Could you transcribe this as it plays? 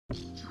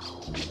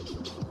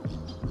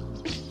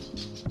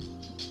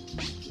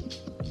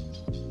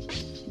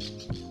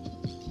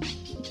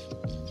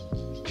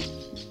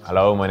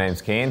Hello, my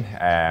name's Cian.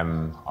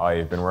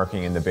 I've been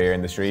working in the beer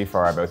industry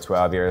for about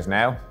 12 years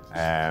now.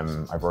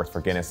 I've worked for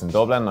Guinness in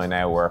Dublin. I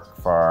now work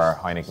for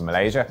Heineken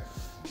Malaysia.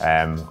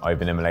 I've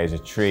been in Malaysia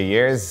 3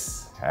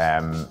 years.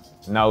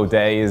 No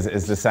day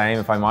is the same,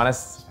 if I'm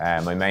honest.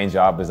 My main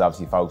job is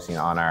obviously focusing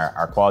on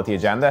our quality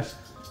agenda.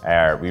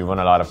 We run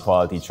a lot of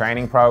quality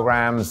training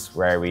programs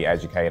where we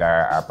educate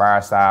our bar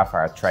staff,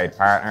 our trade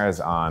partners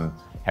on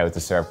how to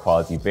serve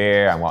quality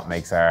beer and what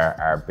makes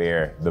our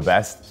beer the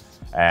best.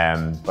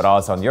 But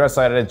also on the other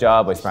side of the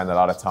job, I spend a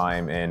lot of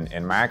time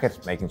in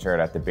market, making sure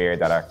that the beer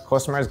that our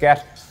customers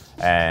get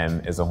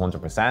is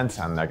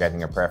 100% and they're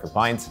getting a perfect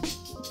pint.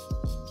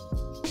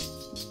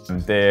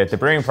 The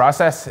brewing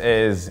process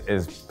is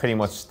pretty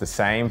much the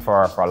same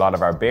for a lot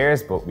of our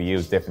beers, but we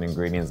use different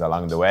ingredients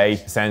along the way.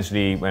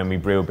 Essentially, when we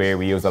brew beer,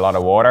 we use a lot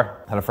of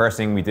water. And the first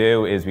thing we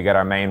do is we get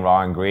our main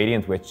raw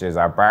ingredient, which is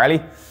our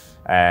barley.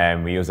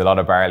 We use a lot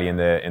of barley in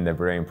the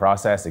brewing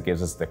process. It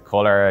gives us the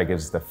color, it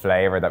gives us the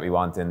flavor that we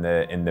want in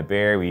the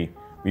beer.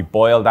 We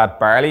boil that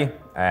barley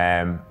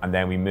and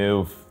then we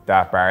move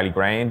that barley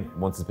grain,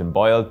 once it's been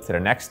boiled, to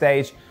the next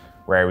stage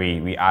where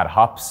we add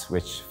hops,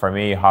 which for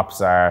me,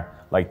 hops are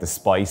like the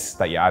spice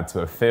that you add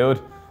to a food.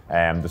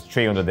 There's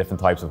 300 different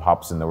types of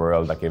hops in the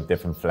world that give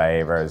different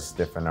flavors,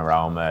 different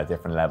aroma,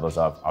 different levels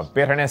of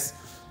bitterness.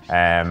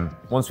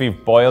 Once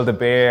we've boiled the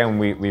beer and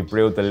we've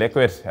brewed the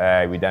liquid,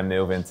 we then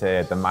move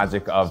into the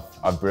magic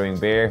of brewing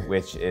beer,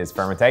 which is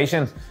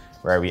fermentation,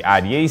 where we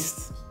add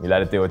yeast, we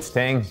let it do its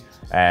thing,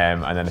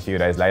 and then a few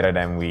days later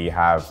then we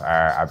have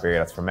our beer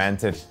that's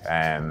fermented,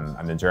 and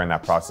then during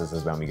that process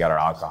is when we get our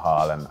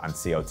alcohol and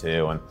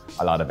CO2 and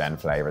a lot of end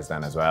flavors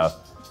then as well.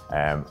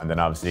 And then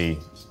obviously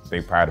a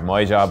big part of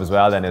my job as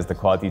well then is the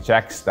quality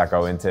checks that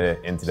go into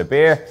the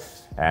beer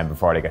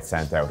before they get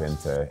sent out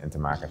into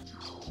market.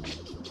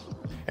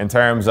 In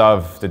terms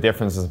of the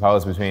difference, I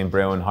suppose, between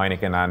brewing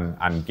Heineken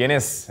and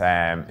Guinness,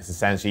 it's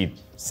essentially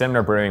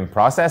similar brewing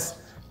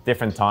process,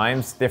 different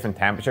times, different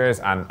temperatures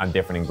and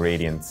different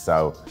ingredients.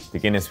 So the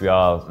Guinness we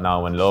all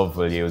know and love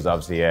will use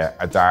obviously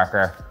a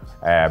darker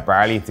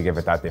barley to give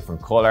it that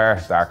different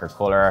colour, darker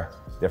colour,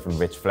 different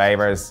rich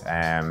flavours,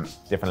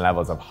 different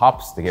levels of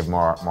hops to give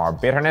more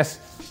bitterness.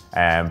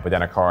 But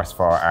then of course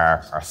for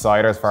our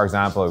ciders, for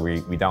example,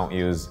 we don't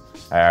use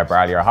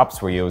barley or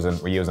hops, we're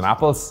using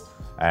apples.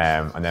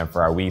 And then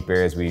for our wheat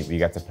beers, we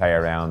get to play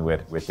around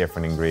with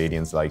different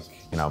ingredients like,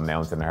 you know,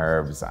 mountain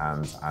herbs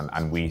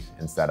and wheat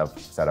instead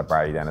of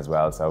barley then as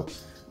well. So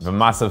we have a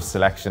massive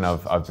selection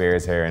of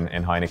beers here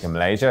in Heineken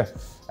Malaysia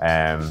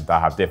that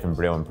have different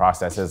brewing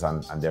processes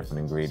and different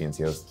ingredients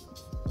used.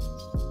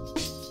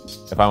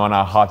 If I'm on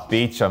a hot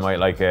beach, I might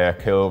like a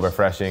cool,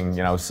 refreshing,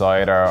 you know,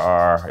 cider,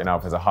 or, you know,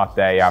 if it's a hot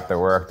day after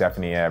work,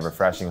 definitely a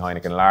refreshing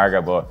Heineken lager.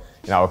 But,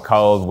 you know, a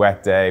cold,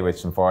 wet day,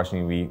 which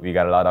unfortunately we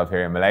get a lot of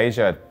here in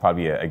Malaysia,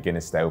 probably a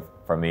Guinness Stout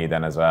for me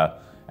then as well.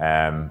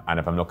 And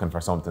if I'm looking for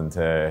something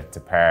to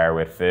pair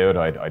with food,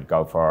 I'd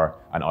go for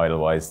an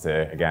Edelweiss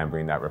to, again,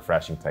 bring that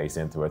refreshing taste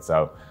into it.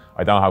 So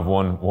I don't have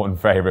one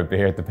favourite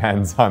beer. It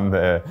depends on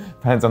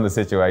the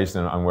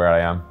situation and where I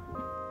am.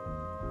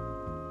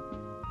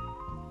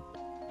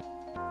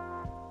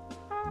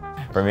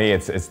 For me,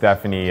 it's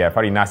definitely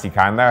probably nasi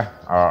kandar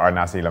or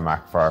nasi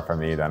lemak for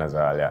me then as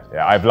well.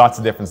 Yeah, I have lots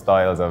of different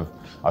styles of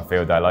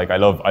food that I like. I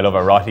love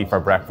a roti for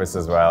breakfast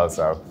as well.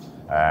 So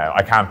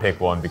I can't pick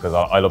one because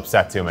I'll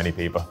upset too many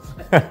people.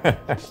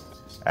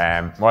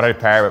 What I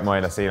pair with my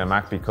nasi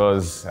lemak,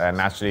 because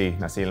naturally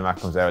nasi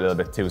lemak comes out a little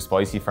bit too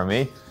spicy for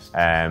me.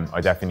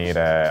 I definitely need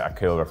a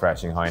cool,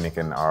 refreshing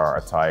Heineken or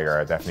a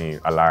Tiger,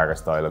 definitely a lager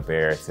style of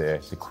beer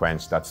to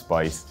quench that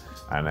spice.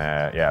 And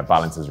yeah, it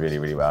balances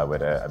really well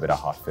with a bit of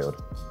hot food.